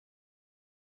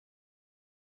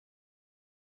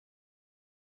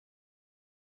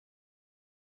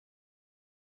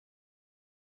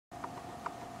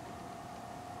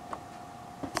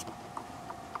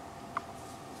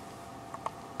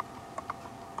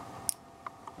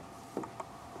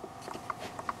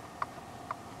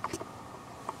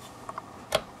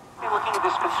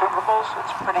consumables.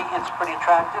 It's pretty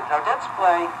attractive. Now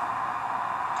display,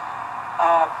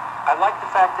 I like the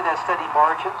fact that it has steady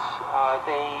margins.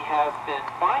 They have been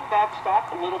buying back stock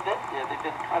a little bit. They've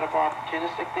been kind of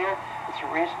opportunistic there. It's a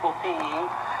reasonable PE.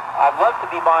 I'd love to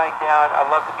be buying down. I'd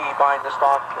love to be buying the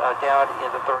stock down in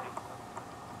the 30s.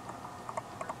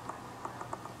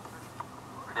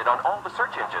 On all the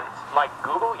search engines, like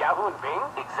Google, Yahoo, and Bing?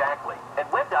 Exactly. And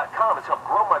Web.com has helped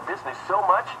grow my business so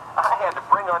much, I had to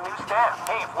bring on new staff.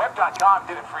 Hey, if Web.com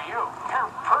did it for you, they're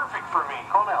perfect for me.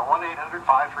 Call now,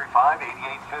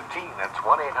 1-800-535-8815. That's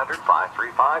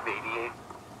 1-800-535-8815.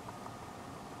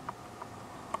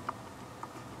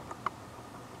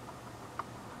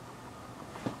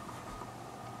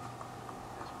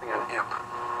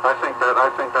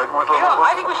 I think that was a little...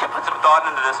 I think we should put some thought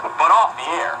into this, but off the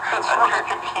air. That's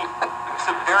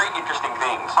some very interesting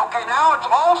things. Okay, now it's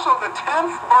also the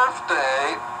 10th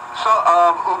birthday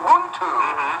of Ubuntu.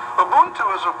 Ubuntu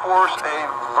is, of course, a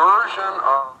version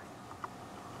of...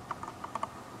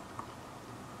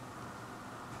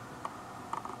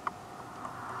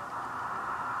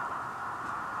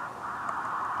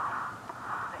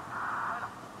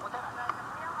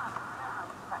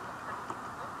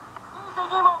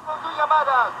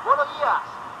 Buenos días.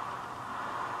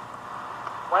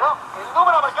 Bueno, el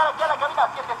número a marcar aquí a la cabina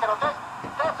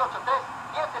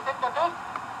 703-383-1073.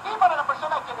 Y para las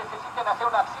personas que necesiten hacer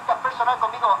una cita personal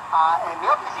conmigo en mi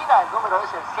oficina, el número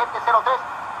es el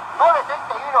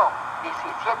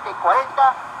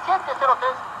 703-931-1740.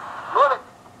 703-931.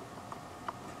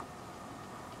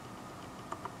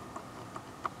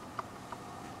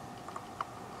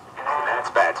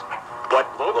 But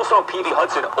Vogelsong, P.V.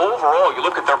 Hudson, overall, you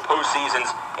look at their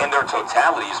postseasons and their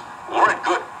totalities, weren't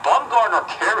good. Bumgarner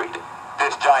carried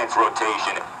this Giants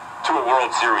rotation to a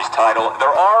World Series title.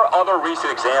 There are other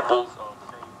recent examples of,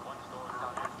 say, one starter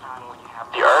at a time when you have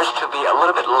the urge to be a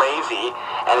little bit lazy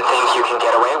and think you can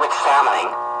get away with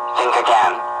salmoning. Think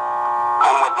again.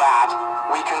 And with that,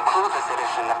 we conclude this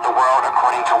edition of The World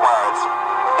According to Words.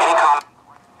 Any comments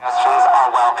or suggestions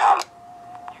are welcome.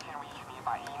 You can reach me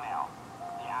by email.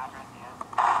 The address is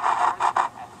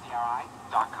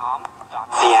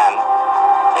cri@cri.com.cn.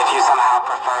 If you somehow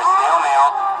prefer snail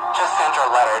mail, just send your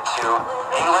letter to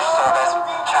English Service,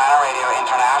 China Radio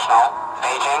International,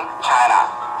 Beijing, China.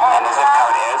 And the zip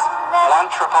code is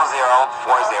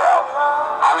 1004040.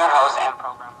 I'm your host and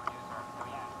program producer,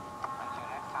 Nguyen. Until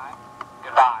next time,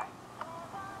 goodbye.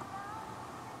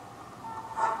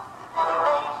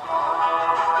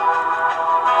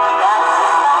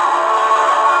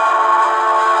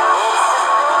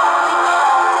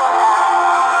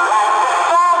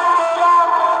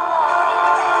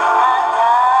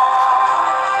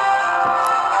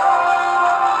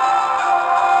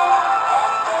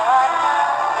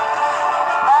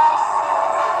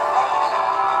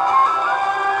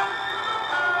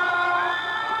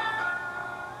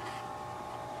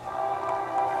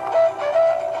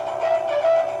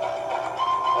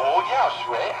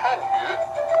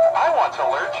 I want to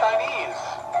learn Chinese.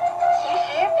 其实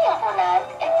并不难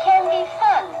It can be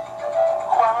fun.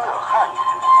 欢乐汉语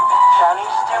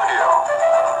Chinese Studio.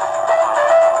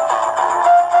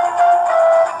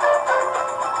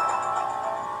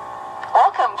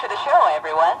 Welcome to the show,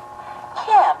 everyone.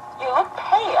 Kim, you look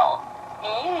pale. 你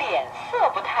脸色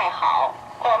不太好.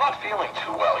 Oh, I'm not feeling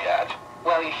too well yet.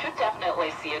 Well, you should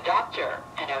definitely see a doctor,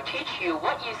 and he'll teach you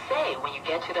what you say when you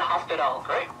get to the hospital.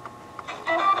 Great.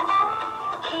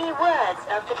 Key words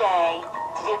of the day.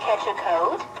 Did you catch a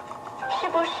cold? 是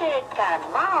不是感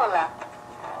冒了?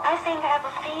 I think I have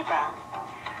a fever.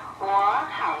 我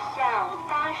好像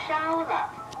发烧了.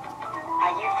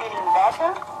 Are you feeling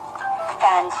better?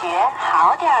 感觉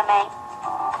好点没?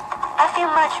 I feel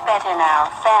much better now,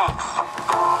 thanks.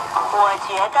 我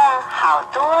觉得好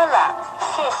多了，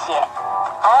谢谢.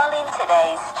 All in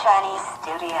today's Chinese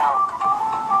studio.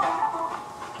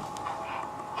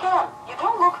 Kim, you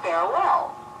don't look very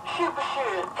well. 是不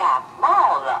是感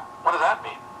冒了? What does that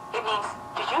mean? It means,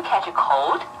 did you catch a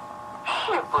cold?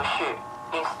 是不是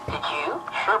means, did you?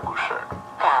 是不是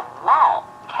感冒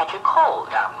catch a cold.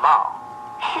 感冒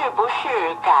是不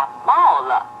是感冒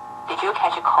了? Did you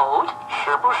catch a cold?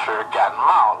 是不是感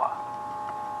冒了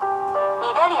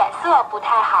你的脸色不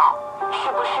太好，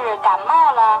是不是感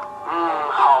冒了？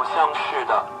好像是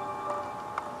的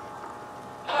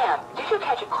Kim, did you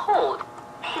catch a cold?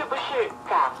 是不是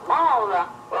感冒了?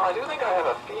 Well, I do think I have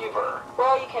a fever.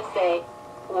 Well, you can say,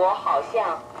 我好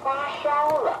像发烧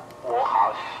了. 我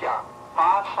好像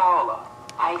发烧了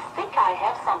I think I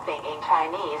have something in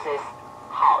Chinese is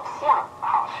好像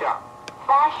好像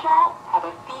发烧 have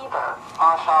a fever.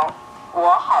 发烧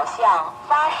我好像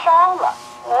发烧了.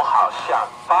我好像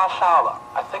发烧了。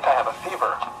I think I have a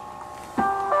fever.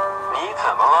 你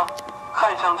怎么了？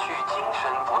看上去精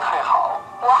神不太好。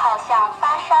我好像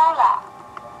发烧了，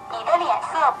你的脸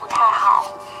色不太好，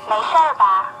没事儿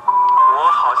吧？我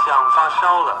好像发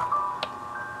烧了。